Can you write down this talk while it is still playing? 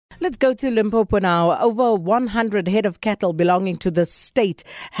Let's go to Limpopo now. Over 100 head of cattle belonging to the state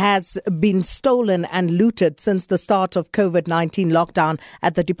has been stolen and looted since the start of COVID-19 lockdown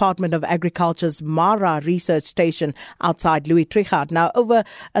at the Department of Agriculture's Mara research station outside Louis Trichardt. Now, over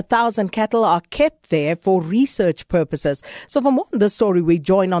 1,000 cattle are kept there for research purposes. So for more on this story, we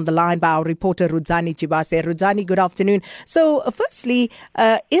join on the line by our reporter Rudzani Tshivhase. Rudzani, good afternoon. So firstly,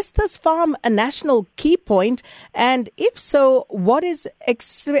 is this farm a national key point? And if so, what is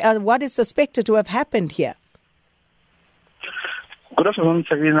suspected to have happened here? Good afternoon,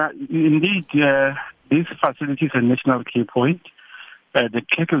 Sabina. Indeed, this facility is a national key point. The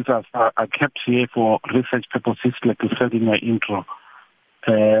cattle are kept here for research purposes, like you said in my intro.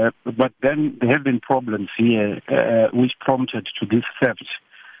 But then there have been problems here which prompted to this theft,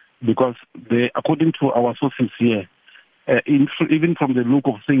 because according to our sources here, even from the look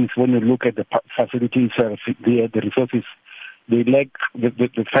of things, when you look at the facility itself, the resources, they lack,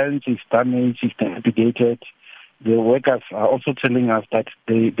 the fence is damaged, is dilapidated. The workers are also telling us that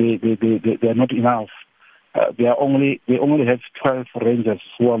they are not enough. They only have 12 rangers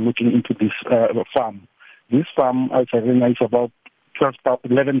who are looking into this farm. This farm, is about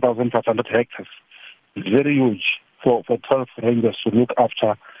 11,500 hectares. It's very huge for 12 rangers to look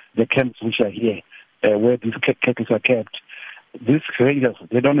after the camps which are here, where these cattle are kept. These rangers,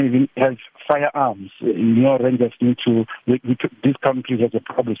 they don't even have firearms. Rangers need to. This country has a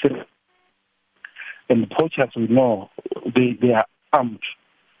problem. And poachers, we know, they are armed.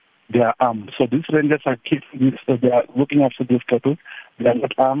 They are armed. So these rangers are keeping this. They are looking after these cattle. They are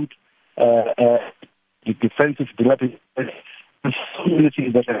not armed. The defense is dilapidated. There's so many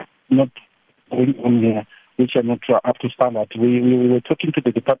things that are not going on here, which are not up to standard. We were talking to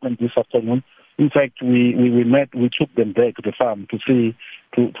the department this afternoon. In fact, we took them back to the farm to see,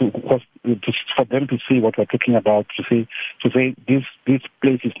 for them to see what we're talking about, to say this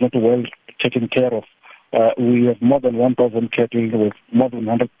place is not well taken care of. We have more than 1,000 cattle, with more than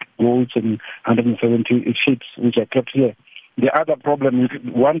 100 goats and 170 sheep which are kept here. The other problem is,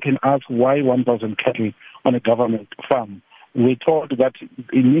 one can ask why 1,000 cattle on a government farm. We thought that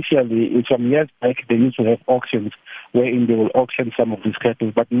initially, some years back, they used to have auctions wherein they will auction some of these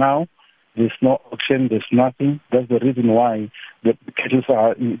cattle, but now there's no auction, there's nothing. That's the reason why the cattle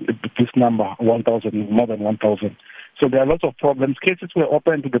are this number, 1,000, more than 1,000. So there are lots of problems. Cases were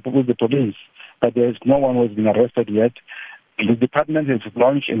opened with the police, but there's no one who has been arrested yet. The department has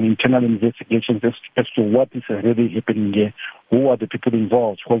launched an internal investigation as to what is really happening here. Who are the people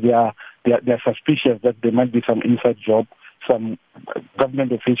involved? Because they are suspicious that there might be some inside job. Some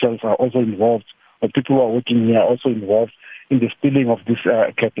government officials are also involved, or people who are working here are also involved in the stealing of this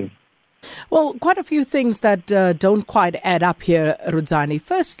cattle. Well, quite a few things that don't quite add up here, Rudzani.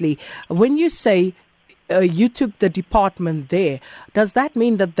 Firstly, when you say you took the department there, does that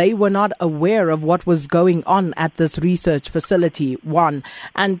mean that they were not aware of what was going on at this research facility, one?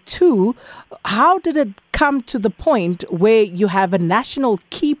 And two, how did it come to the point where you have a national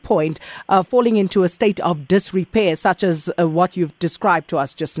key point falling into a state of disrepair, such as what you've described to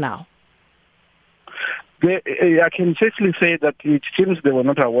us just now? I can safely say that it seems they were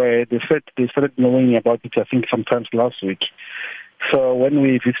not aware. They started knowing about it, I think, sometimes last week. So when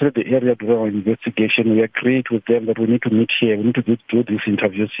we visited the area to do our investigation, we agreed with them that we need to meet here. We need to do these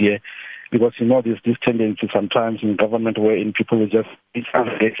interviews here, because there's this tendency sometimes in government wherein people will just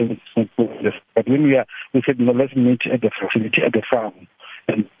allegations. But when we said, let's meet at the facility, at the farm,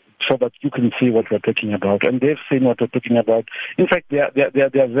 and so that you can see what we're talking about. And they've seen what we're talking about. In fact, they are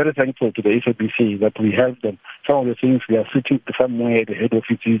very thankful to the SABC that we helped them. Some of the things, they are sitting somewhere at the head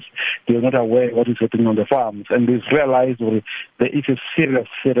offices. They are not aware of what is happening on the farms. And they've realized there is a serious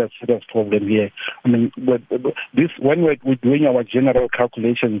problem here. I mean, when we're doing our general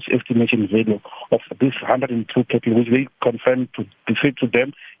calculations, estimation value of this 102 cattle, which we confirmed to say to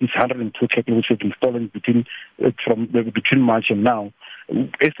them, is 102 cattle which have been stolen between March and now.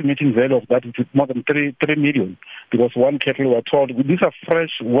 Estimating value of that is more than 3 million, because one cattle, we're told, these are fresh,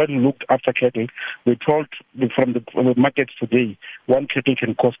 well looked after cattle. We're told from the market today, one cattle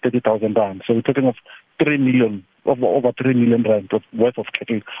can cost 30,000 rand. So we're talking of 3 million, over 3 million rand worth of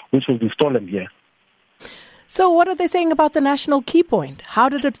cattle, which will be stolen here. So what are they saying about the national key point? How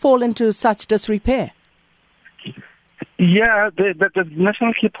did it fall into such disrepair? Yeah, the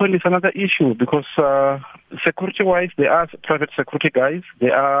national key point is another issue, because security-wise, they are private security guys. They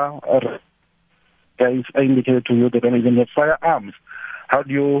are guys, I indicated to you, they don't even have firearms. How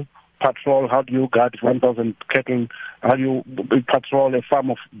do you patrol? How do you guard 1,000 cattle? How do you patrol a farm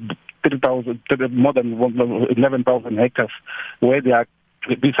of 3,000, more than 11,000 hectares, where they are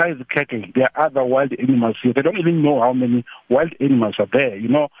besides the cattle, there are other wild animals here. They don't even know how many wild animals are there. You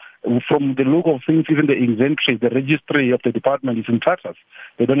know, from the look of things, even the inventory, the registry of the department is in tatters.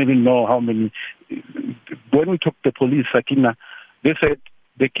 They don't even know how many. When we took the police, Sakina, they said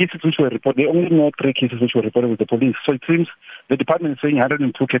the cases which were reported, they only know 3 cases which were reported with the police. So it seems the department is saying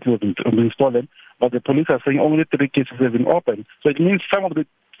 102 cattle have been stolen, but the police are saying only 3 cases have been opened. So it means some of the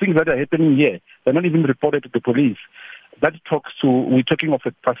things that are happening here, they're not even reported to the police. That talks to, we're talking of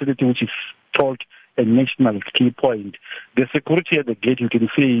a facility which is called a national key point. The security at the gate, you can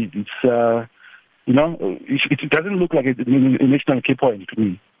see, it's, it doesn't look like a national key point to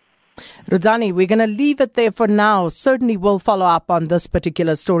me. Rudzani, we're going to leave it there for now. Certainly we'll follow up on this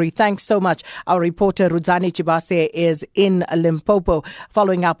particular story. Thanks so much. Our reporter Rudzani Tshivhase is in Limpopo,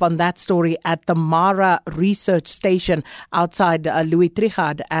 following up on that story at the Mara Research Station outside Louis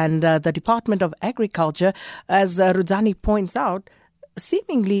Trichardt and the Department of Agriculture. As Rudzani points out,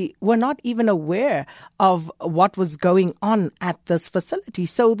 seemingly were not even aware of what was going on at this facility.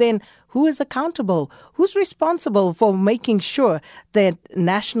 So then who is accountable? Who's responsible for making sure that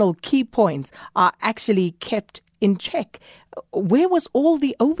national key points are actually kept in check? Where was all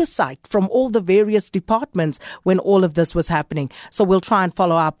the oversight from all the various departments when all of this was happening? So we'll try and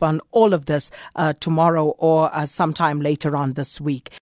follow up on all of this tomorrow or sometime later on this week.